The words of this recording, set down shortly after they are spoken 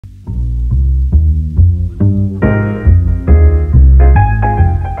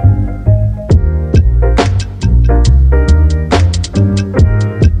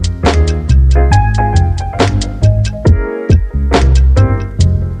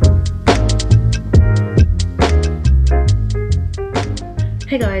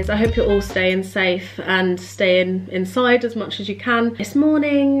Hey guys, I hope you're all staying safe and staying inside as much as you can. This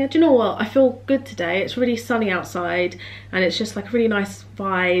morning, do you know what? I feel good today. It's really sunny outside and it's just like a really nice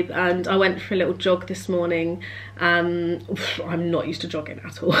vibe, and I went for a little jog this morning. I'm not used to jogging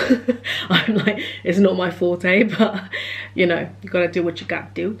at all. I'm like, it's not my forte, but you know, you gotta do what you gotta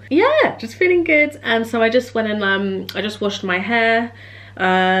do. Yeah, just feeling good. And so I just went and I just washed my hair.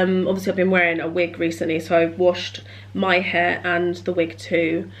 Obviously I've been wearing a wig recently, so I've washed my hair and the wig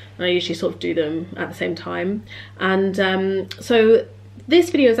too, and I usually sort of do them at the same time. And so this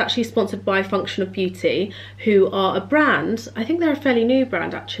video is actually sponsored by Function of Beauty, who are a brand. I think they're a fairly new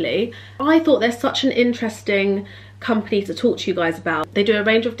brand actually. I thought they're such an interesting company to talk to you guys about. They do a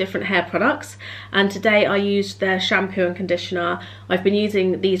range of different hair products, and today I used their shampoo and conditioner. I've been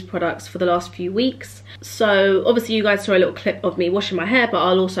using these products for the last few weeks. So obviously you guys saw a little clip of me washing my hair, but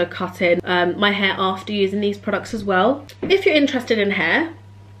I'll also cut in my hair after using these products as well. If you're interested in hair,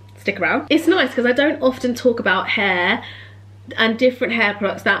 stick around. It's nice because I don't often talk about hair and different hair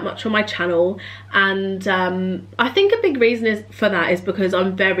products that much on my channel, and I think a big reason for that is because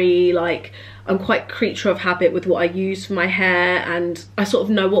I'm very I'm quite creature of habit with what I use for my hair, and I sort of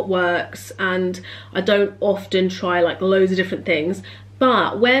know what works, and I don't often try like loads of different things.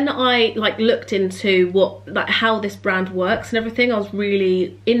 But when I looked into how this brand works and everything, I was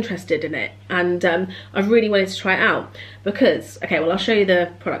really interested in it, and I really wanted to try it out because, okay, well, I'll show you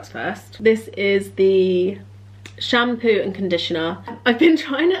the products first. This is the shampoo and conditioner. I've been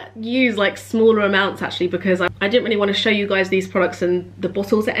trying to use like smaller amounts actually because I didn't really want to show you guys these products and the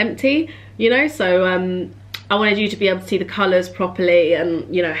bottles are empty, you know, so I wanted you to be able to see the colours properly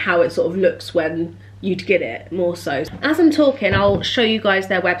and, you know, how it sort of looks when you'd get it more so. As I'm talking, I'll show you guys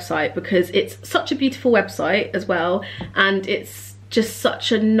their website because it's such a beautiful website as well, and it's just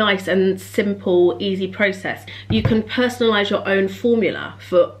such a nice and simple, easy process. You can personalise your own formula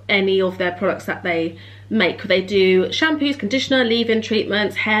for any of their products that they make. They do shampoos, conditioner, leave-in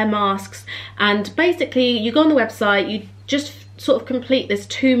treatments, hair masks, and basically you go on the website, you just sort of complete this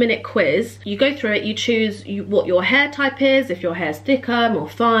 2-minute quiz. You go through it, you choose what your hair type is, if your hair's thicker, more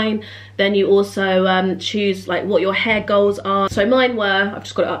fine. Then you also choose like what your hair goals are. So mine were, I've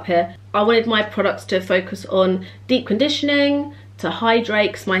just got it up here, I wanted my products to focus on deep conditioning, to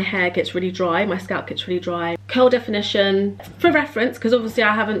hydrate because my hair gets really dry, my scalp gets really dry. Curl definition, for reference, because obviously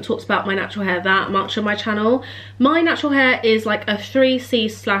I haven't talked about my natural hair that much on my channel. My natural hair is like a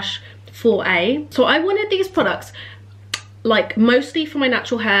 3C/4A. So I wanted these products like mostly for my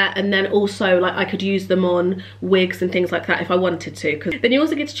natural hair, and then also like I could use them on wigs and things like that if I wanted to, because then you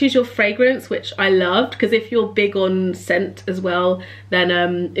also get to choose your fragrance, which I loved, because if you're big on scent as well, then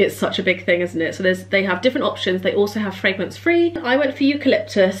it's such a big thing, isn't it? So they have different options. They also have fragrance free. I went for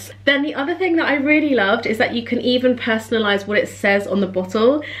eucalyptus. Then the other thing that I really loved is that you can even personalize what it says on the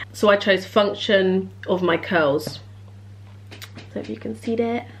bottle. So I chose function of my curls, so if you can see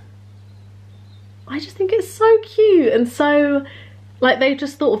that, I just think it's so cute, and so like they've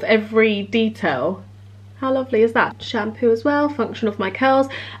just thought of every detail. How lovely is that? Shampoo as well, function of my curls.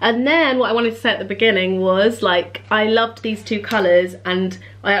 And then what I wanted to say at the beginning was like I loved these two colours, and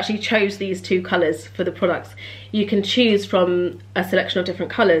I actually chose these two colours for the products. You can choose from a selection of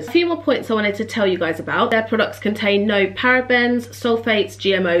different colours. A few more points I wanted to tell you guys about. Their products contain no parabens, sulfates,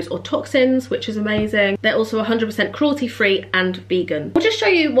 GMOs or toxins, which is amazing. They're also 100% cruelty free and vegan. I'll just show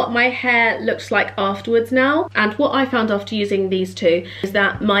you what my hair looks like afterwards now. And what I found after using these two is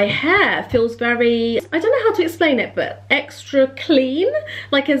that my hair feels very, I don't know how to explain it, but extra clean.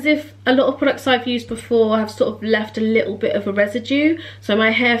 Like as if a lot of products I've used before have sort of left a little bit of a residue. So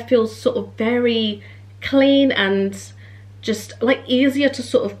my hair feels sort of very clean and just like easier to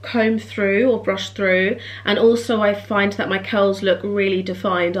sort of comb through or brush through. And also I find that my curls look really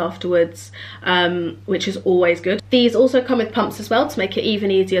defined afterwards, which is always good. These also come with pumps as well to make it even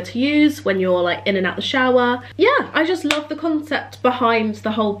easier to use when you're like in and out the shower. Yeah, I just love the concept behind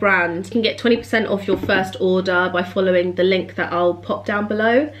the whole brand. You can get 20% off your first order by following the link that I'll pop down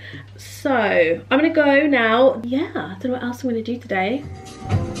below. So I'm gonna go now. Yeah, I don't know what else I'm gonna do today.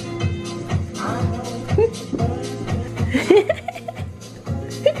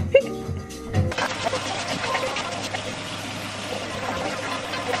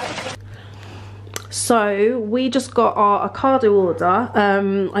 So we just got our Ocado order.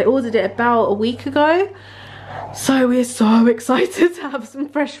 I ordered it about a week ago, so we're so excited to have some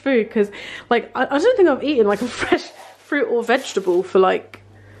fresh food, because like I don't think I've eaten like a fresh fruit or vegetable for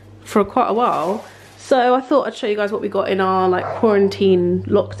quite a while. So I thought I'd show you guys what we got in our like quarantine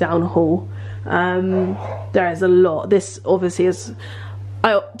lockdown haul. There is a lot. This obviously is,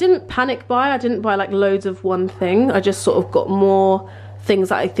 I didn't panic buy, I didn't buy like loads of one thing. I just sort of got more things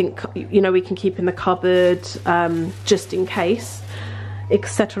that I think, you know, we can keep in the cupboard just in case,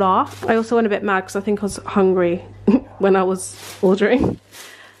 etc. I also went a bit mad because I think I was hungry when I was ordering.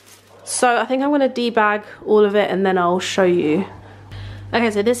 So I think I'm going to debag all of it and then I'll show you. Okay,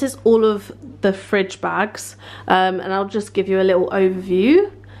 so this is all of the fridge bags, and I'll just give you a little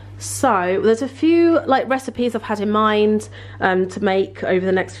overview. So there's a few like recipes I've had in mind to make over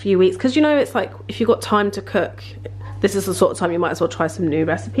the next few weeks, because you know, it's like if you've got time to cook, this is the sort of time you might as well try some new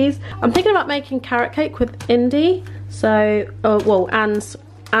recipes. I'm thinking about making carrot cake with Indy, so well,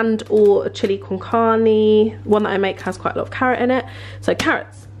 and or a chili con carne. One that I make has quite a lot of carrot in it. So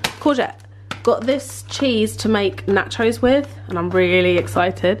carrots, courgette. Got this cheese to make nachos with, and I'm really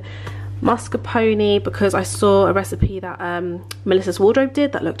excited. Mascarpone, because I saw a recipe that Melissa's Wardrobe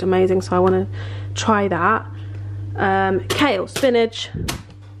did that looked amazing, so I want to try that. Kale, spinach,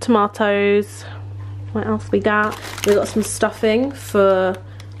 tomatoes. What else we got? We got some stuffing for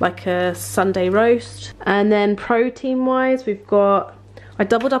like a Sunday roast. And then protein wise, we've got, I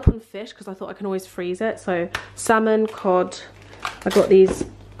doubled up on fish because I thought I can always freeze it. So salmon, cod. I got these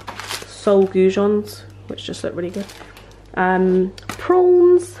sole goujons, which just look really good.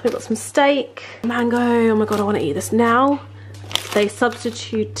 Prawns, we've got some steak, mango. Oh my god, I want to eat this now. They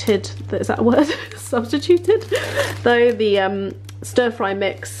substituted, is that a word? Substituted though the stir fry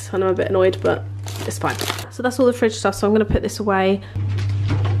mix, and I'm a bit annoyed, but it's fine. So that's all the fridge stuff, so I'm going to put this away.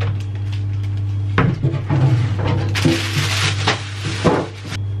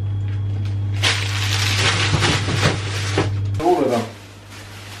 All of them.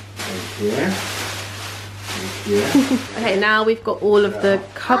 Yeah. Okay, now we've got all of the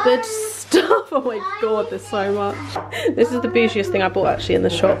cupboard stuff. Oh my god, there's so much. This is the bougiest thing I bought actually in the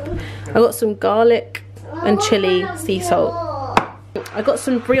shop. I got some garlic and chili sea salt. I got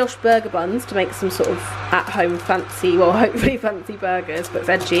some brioche burger buns to make some sort of at-home fancy, well, hopefully fancy burgers, but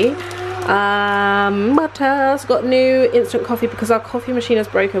veggie. What else? Got new instant coffee because our coffee machine is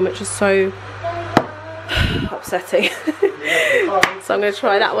broken, which is so upsetting. So I'm going to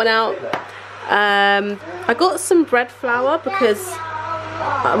try that one out. I got some bread flour because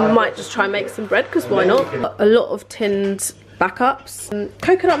I might just try and make some bread, because why not? A lot of tinned backups.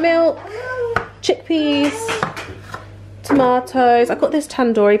 Coconut milk, chickpeas, tomatoes. I got this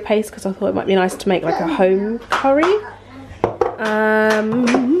tandoori paste because I thought it might be nice to make like a home curry.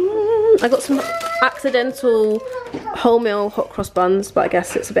 I got some accidental wholemeal hot cross buns, but I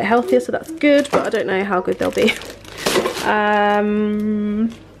guess it's a bit healthier, so that's good, but I don't know how good they'll be.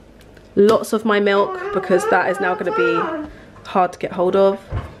 Lots of my milk, because that is now going to be hard to get hold of.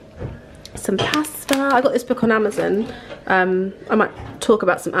 Some pasta. I got this book on Amazon. I might talk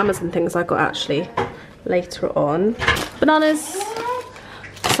about some Amazon things I got actually later on. Bananas,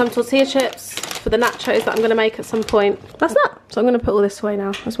 some tortilla chips for the nachos that I'm going to make at some point. That's that. So I'm going to put all this away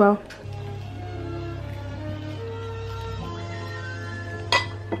now as well.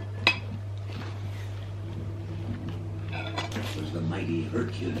 Was the mighty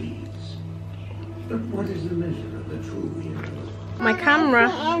Hercules. But what is the measure of the true hero? My camera.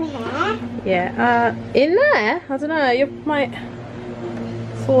 Yeah, in there? I don't know, you might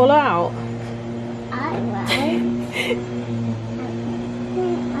fall out. I will.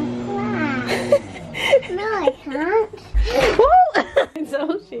 No, I can't. Whoa! I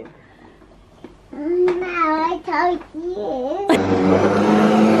told you. No, I told you.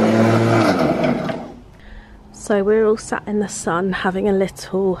 So we're all sat in the sun having a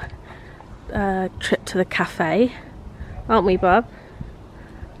little trip to the cafe, aren't we, bub?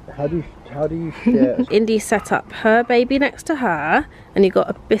 How do you share? Indy set up her baby next to her, and you got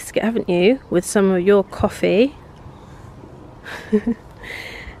a biscuit, haven't you, with some of your coffee.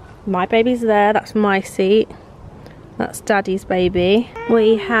 My baby's there, that's my seat. That's Daddy's baby.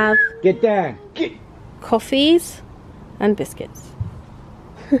 We have Get down. Get. coffees and biscuits.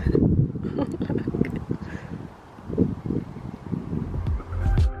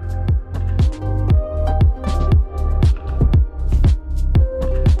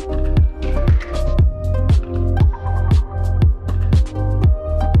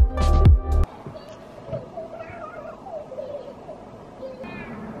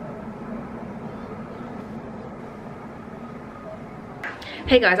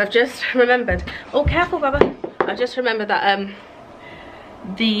 Hey guys, I've just remembered. Oh, careful, Baba. I just remembered that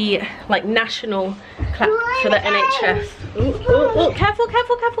the like national clap for the NHS. Ooh, ooh, ooh. Careful,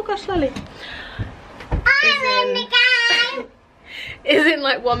 careful, careful. Go slowly. I'm in the game. Is in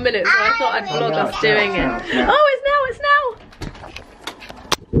like 1 minute, so I thought I'd vlog us doing it. Oh, it's now, it's now.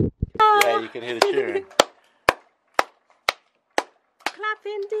 Yeah, you can hear the cheering. Clap,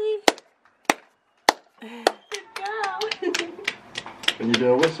 Indy. Good girl. Can you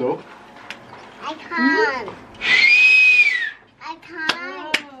do a whistle? I can't. I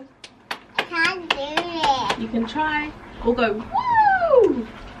can't. I can't do it. You can try. Or go, woo!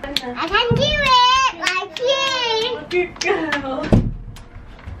 I can do it like you. Good girl.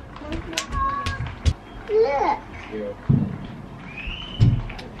 Look. Yeah.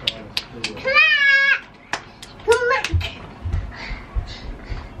 Clap. Come back.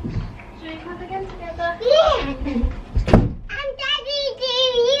 Should we clap again together? Yeah. And Daddy, do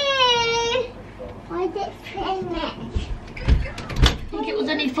you? Why did it finish? I think it was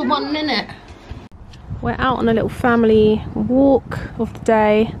only for 1 minute. We're out on a little family walk of the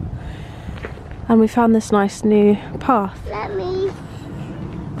day and we found this nice new path. Let me.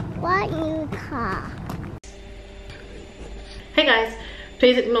 What new car? Hey guys,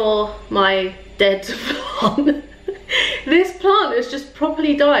 please ignore my dead plant. This plant has just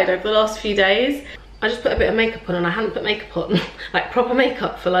properly died over the last few days. I just put a bit of makeup on and I hadn't put makeup on, like proper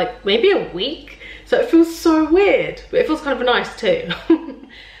makeup, for like maybe a week. So it feels so weird, but it feels kind of nice too.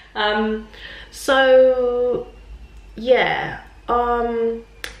 So yeah,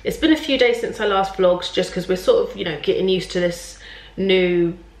 it's been a few days since I last vlogged, just because we're sort of, you know, getting used to this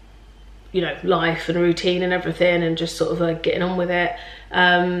new, you know, life and routine and everything, and just sort of like getting on with it.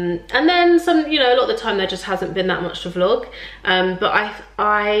 And then some, you know, a lot of the time there just hasn't been that much to vlog. But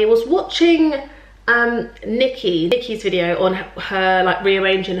I was watching Nikki's video on her like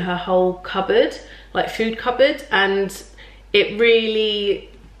rearranging her whole cupboard, like food cupboard, and it really,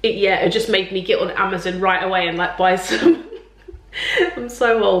 it just made me get on Amazon right away and like buy some I'm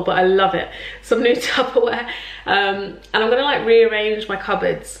so old, but I love it, some new Tupperware, and I'm gonna like rearrange my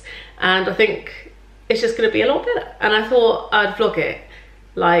cupboards, and I think it's just gonna be a lot better, and I thought I'd vlog it.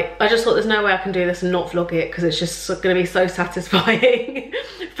 Like, I just thought there's no way I can do this and not vlog it, because it's just gonna be so satisfying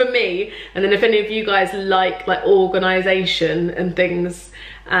for me. And then if any of you guys like organisation and things,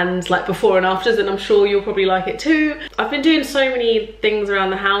 and like before and afters, then I'm sure you'll probably like it too. I've been doing so many things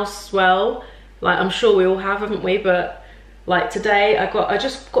around the house, well, like I'm sure we all have, haven't we? But like today I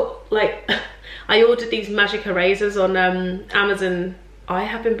just got like, I ordered these magic erasers on Amazon. I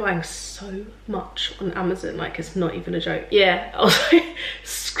have been buying so much on Amazon, like it's not even a joke. Yeah, I was like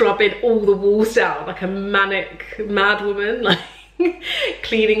scrubbing all the walls down like a manic mad woman, like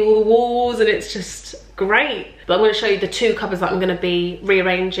cleaning all the walls, and it's just great. But I'm going to show you the two cupboards that I'm going to be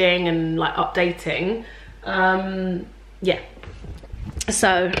rearranging and like updating. Yeah,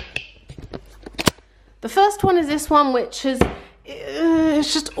 so the first one is this one, which is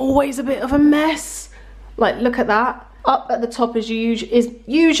it's just always a bit of a mess. Like, look at that. Up at the top is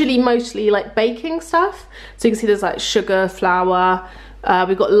usually mostly like baking stuff. So you can see there's like sugar, flour.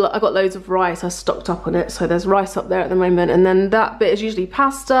 I got loads of rice. I stocked up on it, so there's rice up there at the moment. And then that bit is usually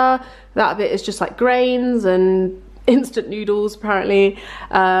pasta. That bit is just like grains and instant noodles, apparently,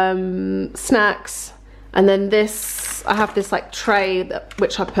 snacks. And then this, I have this like tray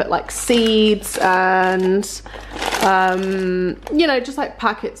which I put like seeds and you know, just like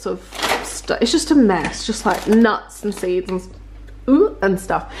packets of stuff. It's just a mess, just like nuts and seeds and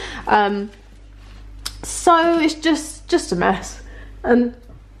stuff. So it's just a mess. And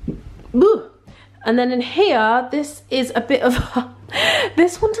then in here, this is a bit of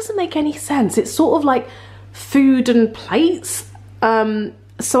this one doesn't make any sense. It's sort of like food and plates.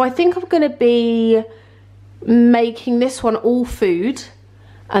 So I think I'm gonna be making this one all food,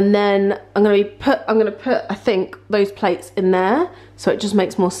 and then I'm gonna put I think those plates in there, so it just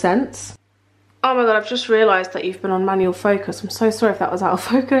makes more sense. Oh my god, I've just realised that you've been on manual focus. I'm so sorry if that was out of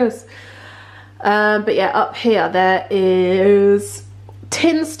focus. But yeah, up here there is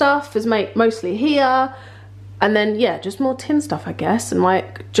tin stuff, is mostly here, and then yeah, just more tin stuff I guess, and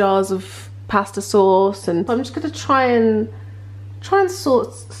like jars of pasta sauce, and I'm just gonna try and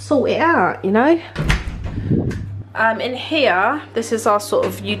sort it out, you know. In here, this is our sort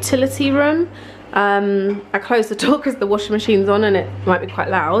of utility room. I closed the door because the washing machine's on and it might be quite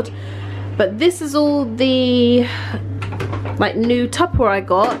loud. But this is all the like new Tupperware I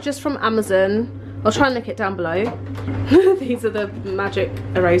got just from Amazon. I'll try and link it down below. These are the magic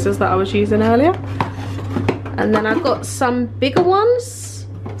erasers that I was using earlier. And then I've got some bigger ones,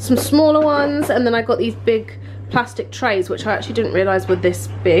 some smaller ones, and then I got these big plastic trays, which I actually didn't realise were this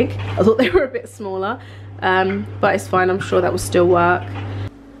big. I thought they were a bit smaller. But it's fine, I'm sure that will still work.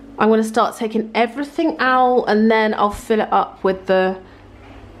 I'm going to start taking everything out, and then I'll fill it up with the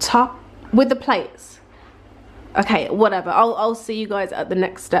plates. Okay, whatever, I'll see you guys at the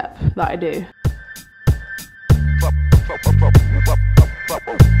next step that I do.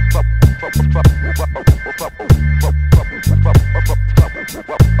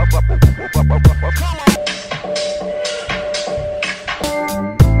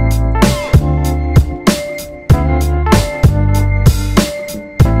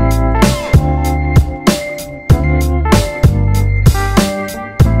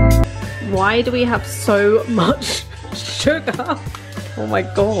 Why do we have so much sugar? Oh my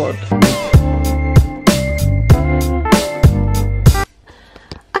god.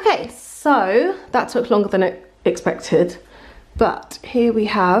 Okay, so that took longer than I expected, but here we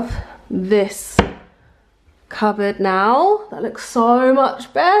have this cupboard now. That looks so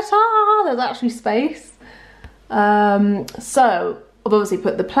much better. There's actually space. So I've obviously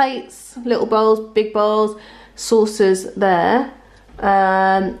put the plates, little bowls, big bowls, saucers there.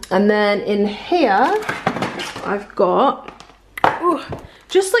 And then in here, I've got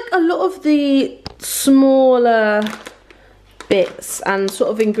just like a lot of the smaller bits and sort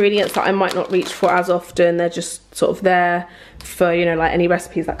of ingredients that I might not reach for as often. They're just sort of there for, you know, like any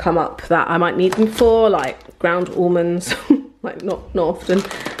recipes that come up that I might need them for, like ground almonds, like not often.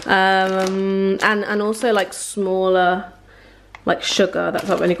 And also like smaller, like sugar that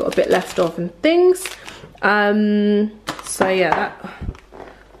I've only got a bit left of and things. So yeah, that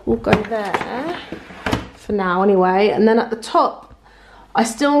will go there for now anyway. And then at the top, I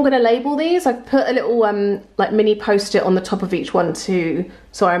still am going to label these. I've put a little like mini post-it on the top of each one too,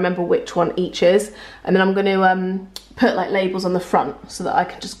 so I remember which one each is. And then I'm going to put like labels on the front so that I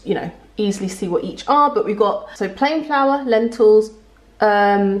can just, you know, easily see what each are. But we've got, so plain flour, lentils,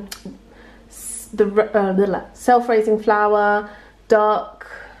 the self-raising flour,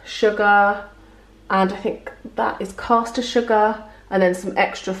 dark sugar, and I think that is caster sugar, and then some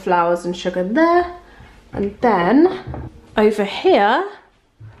extra flours and sugar there. And then over here,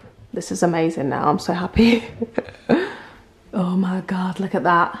 this is amazing now, I'm so happy. Oh my god, look at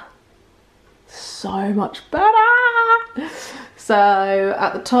that. So much better. So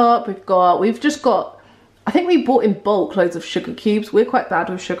at the top we've just got, I think we bought in bulk loads of sugar cubes. We're quite bad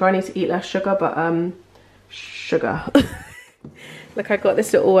with sugar. I need to eat less sugar, but sugar. Look, I got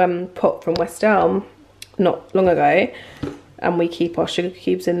this little pot from West Elm not long ago, and we keep our sugar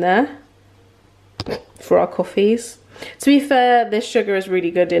cubes in there for our coffees. To be fair, this sugar is really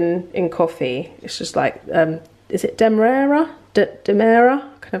good in coffee. It's just like, is it Demerara? Demerara?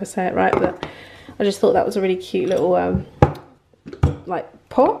 I can never say it right, but I just thought that was a really cute little like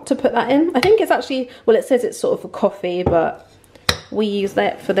pot to put that in. I think it's actually, well, it says it's sort of for coffee, but we use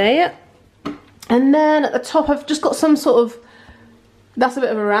that for that. And then at the top, I've just got some sort of, that's a bit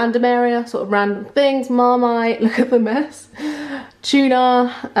of a random area, sort of random things. Marmite, look at the mess.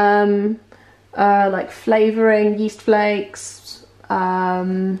 Tuna, like flavouring, yeast flakes,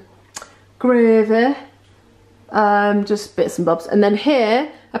 gravy, just bits and bobs. And then here,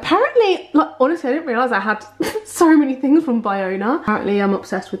 apparently, like, honestly, I didn't realise I had so many things from Biona. Apparently I'm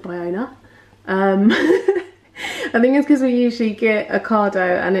obsessed with Biona. I think it's because we usually get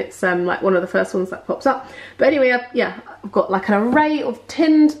Ocado and it's like one of the first ones that pops up. But anyway, I've got like an array of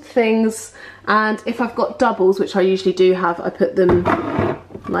tinned things, and if I've got doubles, which I usually do have, I put them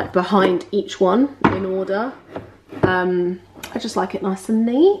like behind each one in order. I just like it nice and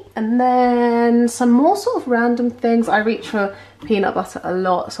neat. And then some more sort of random things. I reach for peanut butter a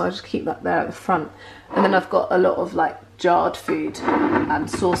lot, so I just keep that there at the front. And then I've got a lot of like jarred food and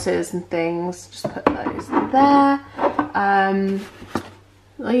sauces and things, just put those there.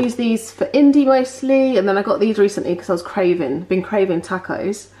 I use these for indie mostly, and then I got these recently because I was been craving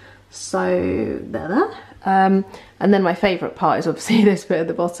tacos, so they're there. And then my favourite part is obviously this bit at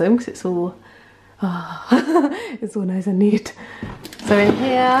the bottom, because it's all it's all nice and neat. So in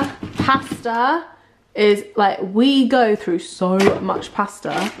here, pasta is like, we go through so much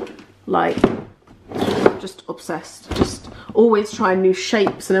pasta, like just obsessed, just always trying new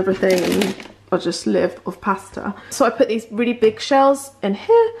shapes and everything, and I just live off pasta. So I put these really big shells in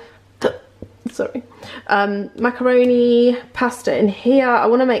here, sorry, macaroni pasta in here. I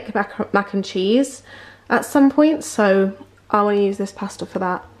want to make mac and cheese at some point, so I want to use this pasta for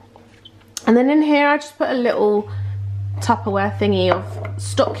that. And then in here I just put a little Tupperware thingy of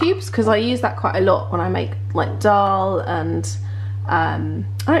stock cubes, because I use that quite a lot when I make like dal and I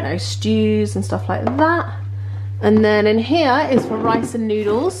don't know, stews and stuff like that. And then in here is for rice and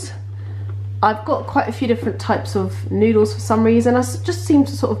noodles. I've got quite a few different types of noodles for some reason. I just seem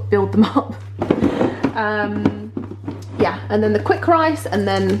to sort of build them up. Yeah, and then the quick rice and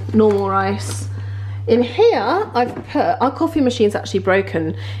then normal rice. In here, I've put, our coffee machine's actually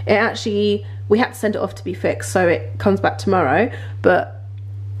broken. We had to send it off to be fixed, so it comes back tomorrow. But,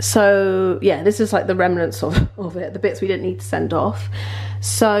 so yeah, this is like the remnants of it, the bits we didn't need to send off.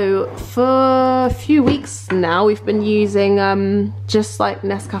 So for a few weeks now, we've been using just like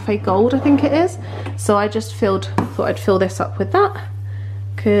Nescafe Gold, I think it is. So I just thought I'd fill this up with that,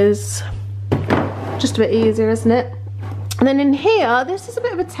 because just a bit easier, isn't it? And then in here, this is a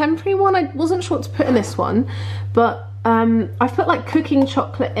bit of a temporary one. I wasn't sure what to put in this one, but I put like cooking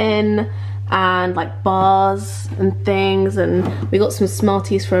chocolate in, and like bars and things, and we got some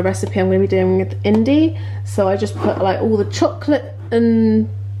Smarties for a recipe I'm going to be doing with Indy. So I just put like all the chocolate and,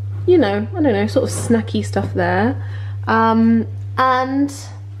 you know, I don't know, sort of snacky stuff there. And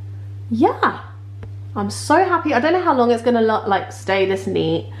yeah, I'm so happy. I don't know how long it's going to like stay this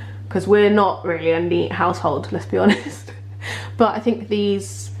neat, because we're not really a neat household, let's be honest. But I think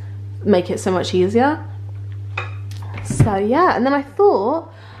these make it so much easier. So yeah, and then I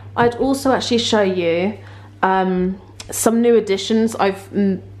thought I'd also actually show you some new additions I've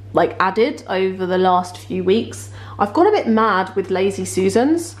like added over the last few weeks. I've got a bit mad with Lazy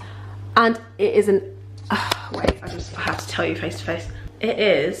Susans, and it is an wait, I have to tell you face to face, it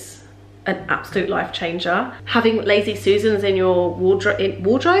is an absolute life changer having Lazy Susans in your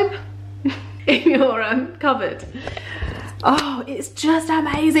wardrobe in your cupboard. Oh, it's just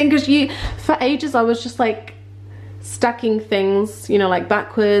amazing, because for ages I was just like stacking things, you know, like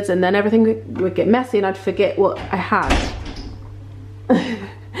backwards, and then everything would get messy and I'd forget what I had.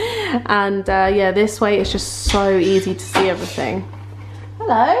 And yeah, this way it's just so easy to see everything.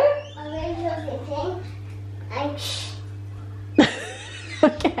 Hello.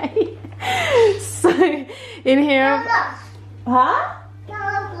 Okay. So in here, huh?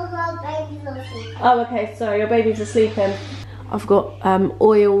 Oh, okay, sorry, your baby's asleep in. I've got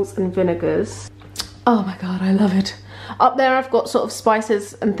oils and vinegars. Oh my god, I love it. Up there I've got sort of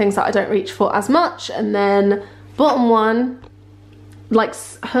spices and things that I don't reach for as much, and then bottom one, like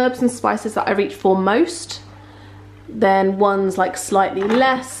herbs and spices that I reach for most. Then one's like slightly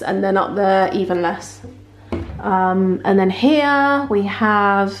less, and then up there even less. And then here we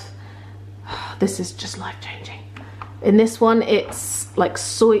have, this is just life-changing. In this one it's like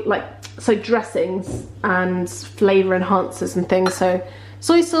so dressings and flavor enhancers and things. So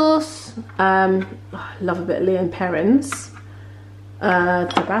soy sauce, I love a bit of Leon Perrins,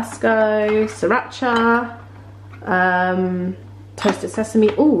 Tabasco, sriracha, toasted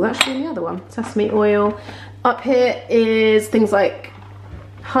sesame. Oh, that's really the other one, sesame oil. Up here is things like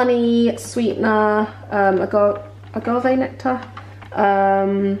honey, sweetener, agave nectar,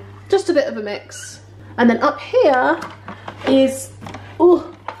 just a bit of a mix. And then up here is,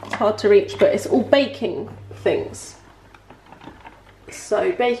 oh, it's hard to reach, but it's all baking things.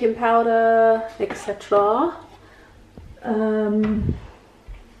 So baking powder, etc. And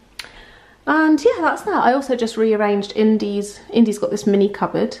yeah, that's that. I also just rearranged Indy's got this mini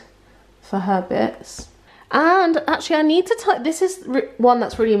cupboard for her bits. And actually I need to this is one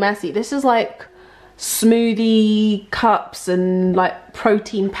that's really messy. This is like smoothie cups and like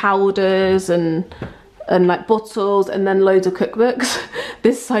protein powders and like bottles, and then loads of cookbooks.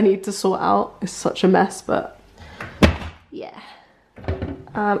 This I need to sort out. It's such a mess, but yeah.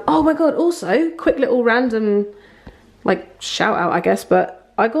 Oh my god, also quick little random like shout out, I guess,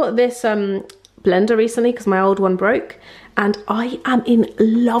 but I got this blender recently because my old one broke, and I am in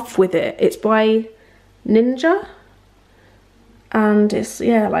love with it. It's by Ninja, and it's,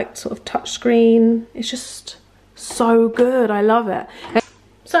 yeah, like sort of touchscreen. It's just so good. I love it.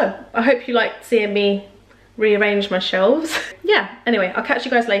 So I hope you liked seeing me rearrange my shelves. Yeah, anyway, I'll catch you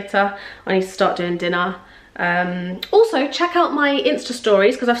guys later. I need to start doing dinner. Also check out my Insta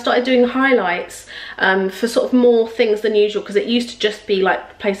stories, because I've started doing highlights for sort of more things than usual, because it used to just be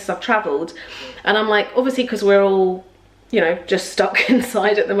like places I've travelled, and I'm like, obviously because we're all, you know, just stuck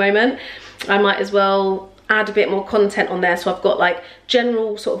inside at the moment, I might as well add a bit more content on there. So I've got like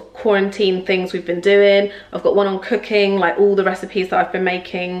general sort of quarantine things we've been doing. I've got one on cooking, like all the recipes that I've been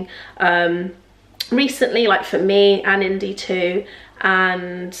making recently, like for me and Indy too.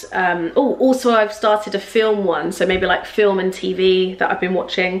 And oh, also I've started a film one, so maybe like film and TV that I've been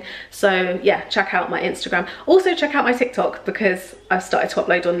watching. So yeah, check out my Instagram. Also check out my TikTok, because I've started to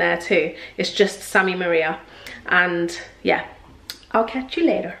upload on there too. It's just Sammi Maria. And yeah, I'll catch you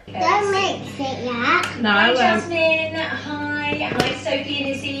later. Don't mix it yet. No, Hi Jasmine, hi Sophie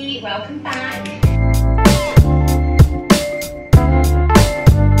and Izzy, welcome back.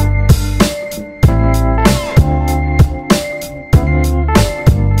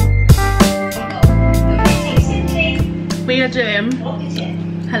 We are doing,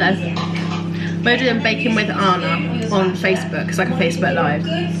 hello, we're doing Baking with Anna on Facebook. It's like a Facebook Live.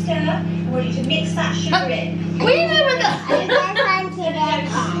 Good stir. I want you to mix that sugar in. What are you doing with that?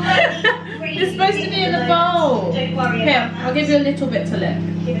 It's supposed to be in the bowl. Don't worry Here, about that. I'll give you a little bit to lick.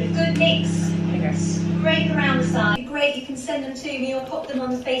 Give it a good mix. Scrape around the side. Great, you can send them to me or pop them on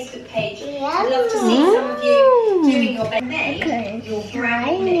the Facebook page. I'd love to see some of you doing your made your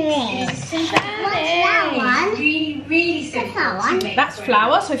brownie mix. It's simple. that one? Really, really simple. that one? to make That's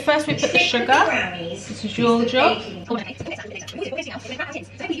flour, so first we put the sugar. brownies. This is your job. Baking.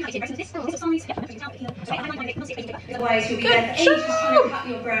 otherwise you'll be there for ages trying to cut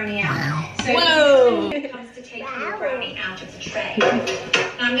your brownie out. So when it comes to taking your brownie out of the tray,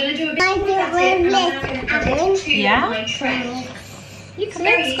 I'm going to do a bit of that and I'm now going to add it to my tray. You It's can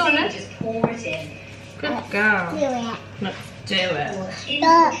very mix easy, on you it. just pour it in. Good girl. Do it. Let's do it. Into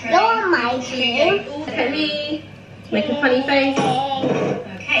the tray. You're my Okay, team. all Look at down. me. Make a funny face.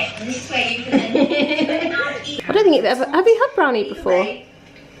 Okay, and this way you can then add each. I don't think you've ever... Have you had brownie before?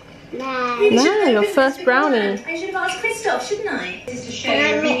 No. No, your first brownie. I should have asked Christoph, shouldn't I? This is to show Can you I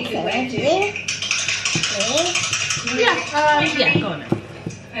a really mix good way of it? doing it. Yeah, go on.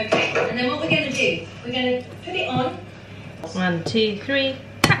 Okay, and then what we're going to do, we're going to put it on 1, 2, 3.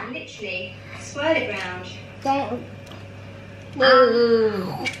 and literally swirl it round. Don't.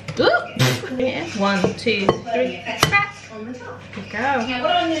 Whoa. Yeah. 1, 2, 3. Swirl the effect on the top. Go. Now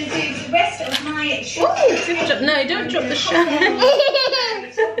what I'm going to do is the rest of my Ooh, good job. No, don't drop the shell.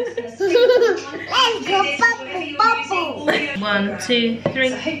 Let's go bubble bubble. 1, 2, 3.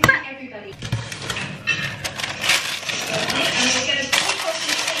 So hopefully everybody. Okay, and we're going to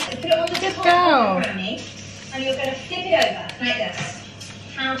put it on the top of the brownie, and you're going to flip it over like this.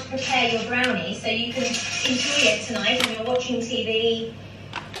 How to prepare your brownie so you can enjoy it tonight when you're watching TV.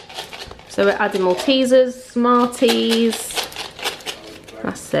 So we're adding Maltesers, Smarties.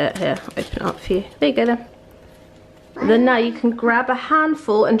 That's it. Here, I'll open it up for you. There you go then. And then now you can grab a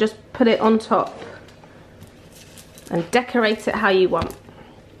handful and just put it on top. And decorate it how you want.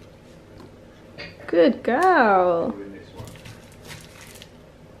 Good girl.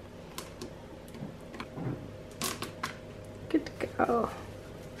 Good girl.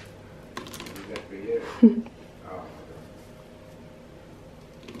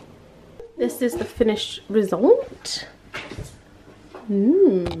 This is the finished result.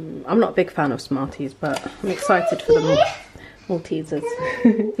 I'm not a big fan of Smarties, but I'm excited for the Maltesers.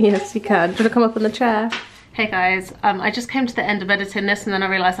 Yes, you can. Do you want to come up on the chair? Hey guys, I just came to the end of editing this and then I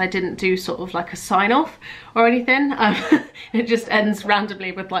realised I didn't do sort of like a sign off or anything. It just ends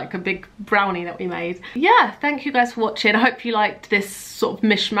randomly with like a big brownie that we made. Yeah, thank you guys for watching. I hope you liked this sort of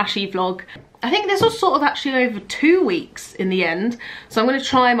mishmashy vlog. I think this was sort of actually over 2 weeks in the end. So I'm going to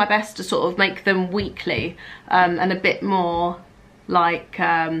try my best to sort of make them weekly and a bit more like,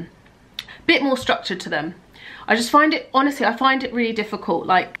 bit more structured to them. I just find it, honestly, I find it really difficult,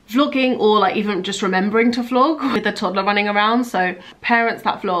 like vlogging or like even just remembering to vlog with a toddler running around. So parents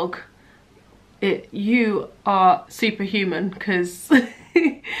that vlog, you are superhuman because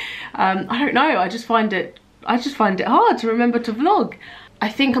I don't know, I just find it hard to remember to vlog. I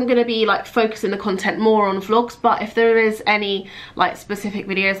think I'm gonna be like focusing the content more on vlogs, but if there is any like specific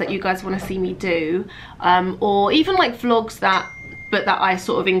videos that you guys want to see me do, or even like vlogs that I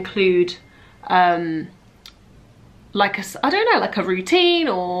sort of include like I don't know, like a routine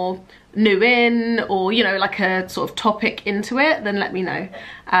or new in, or you know, like a sort of topic into it, then let me know,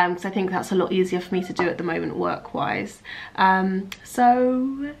 because I think that's a lot easier for me to do at the moment work wise.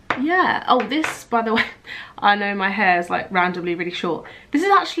 So yeah. Oh, this, by the way, I know my hair is like randomly really short. This is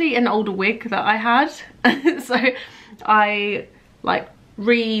actually an older wig that I had. So I like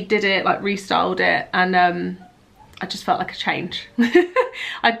redid it, like restyled it, and I just felt like a change.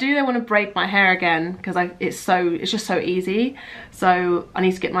 I do then want to braid my hair again because it's just so easy. So I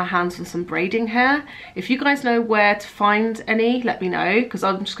need to get my hands on some braiding hair. If you guys know where to find any, let me know, because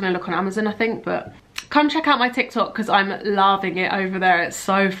I'm just going to look on Amazon, I think. But come check out my TikTok because I'm loving it over there. It's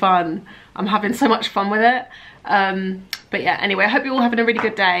so fun. I'm having so much fun with it. But yeah, anyway, I hope you're all having a really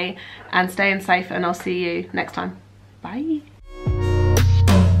good day and staying safe, and I'll see you next time. Bye.